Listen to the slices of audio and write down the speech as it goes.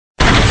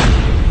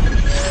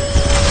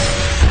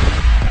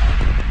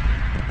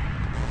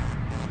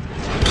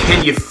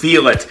Can you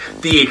feel it?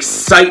 The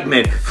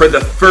excitement for the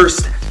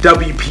first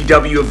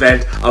WPW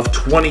event of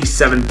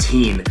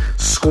 2017.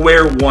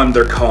 Square One,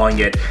 they're calling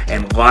it,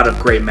 and a lot of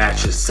great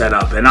matches set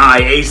up. And I,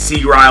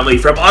 AC Riley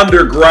from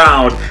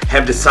Underground,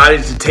 have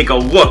decided to take a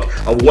look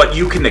at what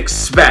you can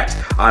expect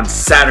on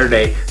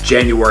Saturday,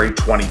 January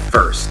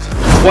 21st.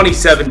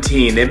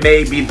 2017, it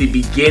may be the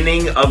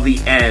beginning of the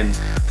end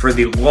for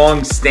the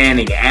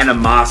long-standing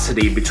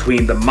animosity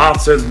between the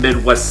monster of the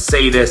Midwest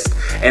Sadist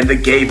and the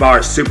gay bar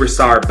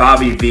superstar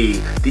Bobby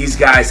V. These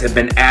guys have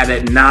been at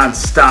it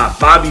non-stop.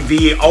 Bobby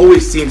V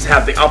always seems to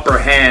have the upper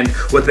hand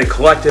with the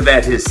collective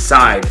at his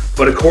side.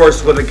 But of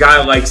course, with a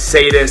guy like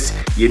Sadist,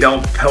 you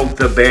don't poke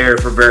the bear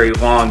for very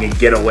long and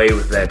get away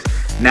with it.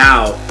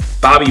 Now,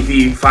 Bobby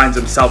V finds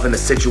himself in a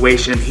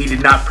situation he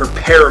did not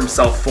prepare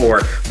himself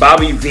for.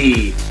 Bobby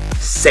V,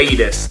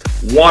 Sadist,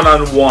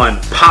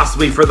 one-on-one,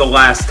 possibly for the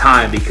last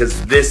time,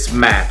 because this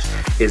match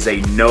is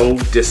a no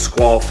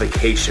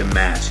disqualification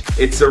match.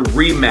 It's a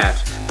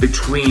rematch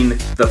between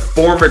the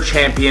former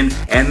champion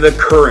and the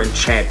current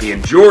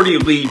champion. Jordy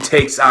Lee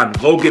takes on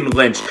Logan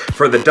Lynch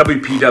for the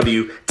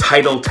WPW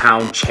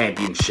Titletown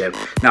Championship.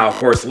 Now, of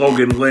course,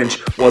 Logan Lynch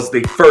was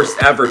the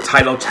first ever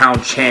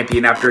Titletown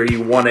champion after he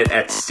won it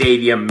at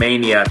Stadium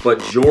Mania, but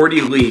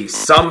Jordy Lee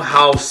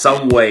somehow,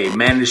 someway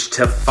managed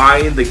to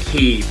find the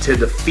key to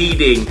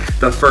defeating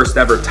the first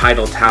ever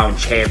Titletown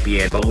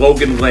champion. But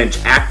Logan Lynch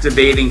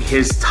activating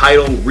his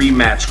title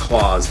rematch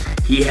clause.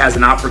 He has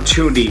an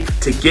opportunity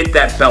to get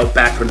that belt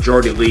back from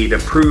Jordy Lee to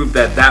prove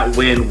that that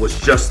win was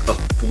just a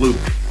fluke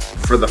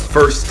for the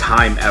first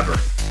time ever.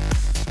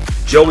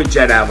 Joey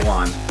Jet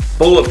Avalon,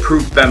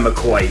 bulletproof Ben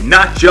McCoy,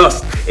 not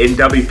just in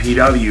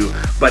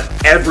WPW, but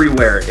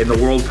everywhere in the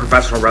world of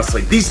professional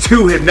wrestling. These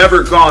two have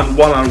never gone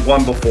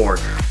one-on-one before,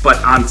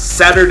 but on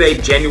Saturday,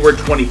 January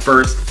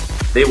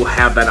 21st, they will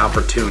have that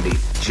opportunity.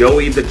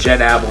 Joey the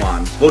Jet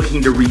Avalon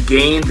looking to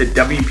regain the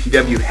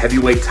WPW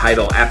heavyweight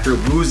title after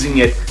losing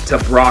it to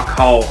Brock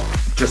Hall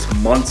just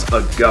months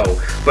ago.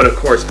 But of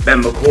course,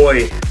 Ben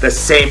McCoy, the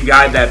same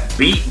guy that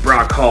beat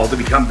Brock Hall to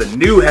become the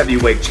new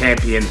heavyweight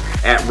champion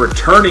at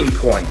Returning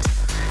Point.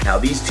 Now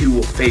these two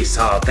will face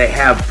off. They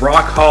have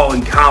Brock Hall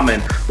in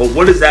common, but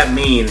what does that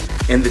mean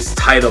in this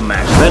title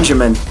match?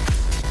 Benjamin,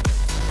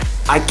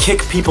 I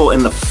kick people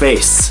in the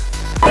face.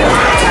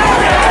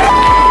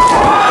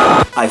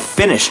 I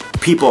finish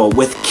people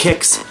with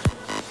kicks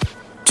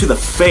to the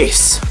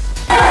face.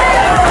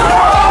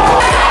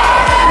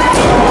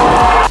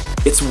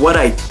 It's what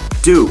I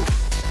do.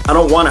 I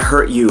don't want to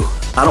hurt you.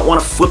 I don't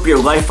want to flip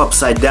your life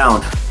upside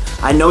down.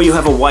 I know you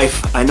have a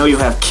wife. I know you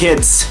have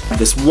kids.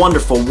 This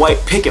wonderful white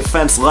picket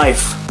fence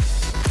life.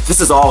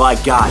 This is all I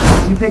got.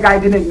 You think I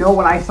didn't know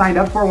what I signed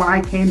up for when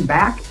I came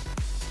back?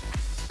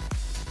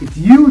 It's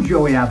you,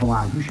 Joey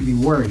Avalon, who should be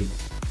worried.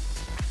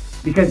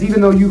 Because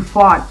even though you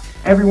fought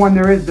everyone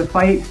there is to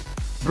fight,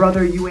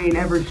 brother, you ain't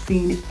ever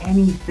seen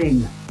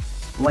anything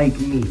like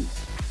me.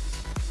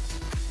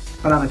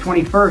 But on the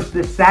 21st,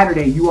 this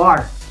Saturday, you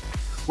are.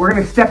 We're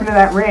going to step into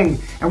that ring,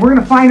 and we're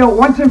going to find out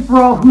once and for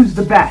all who's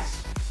the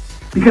best.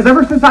 Because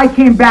ever since I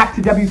came back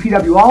to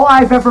WPW, all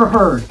I've ever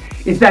heard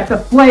is that the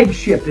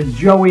flagship is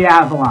Joey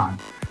Avalon.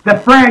 The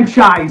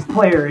franchise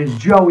player is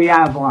Joey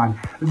Avalon.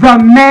 The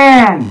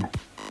man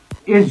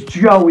is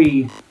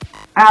Joey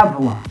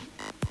Avalon.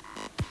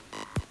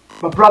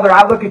 But brother,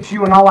 I look at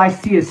you and all I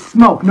see is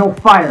smoke, no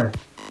fire.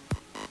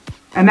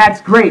 And that's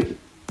great.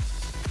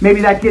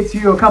 Maybe that gets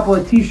you a couple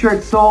of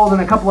t-shirts sold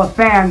and a couple of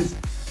fans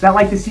that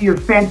like to see your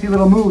fancy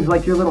little moves,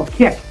 like your little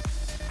kick.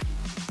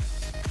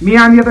 Me,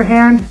 on the other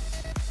hand,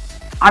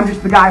 I'm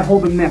just the guy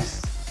holding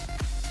this.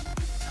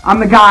 I'm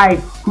the guy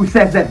who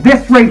says that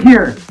this right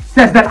here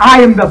says that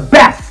I am the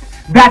best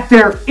that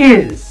there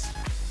is.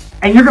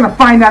 And you're going to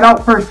find that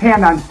out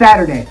firsthand on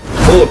Saturday.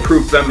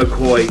 Bulletproof Ben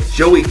McCoy,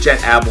 Joey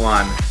Jet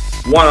Avalon,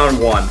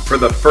 one-on-one for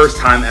the first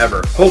time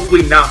ever.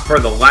 Hopefully not for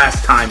the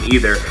last time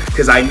either,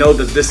 because I know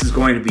that this is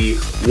going to be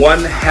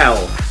one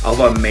hell of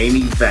a main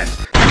event.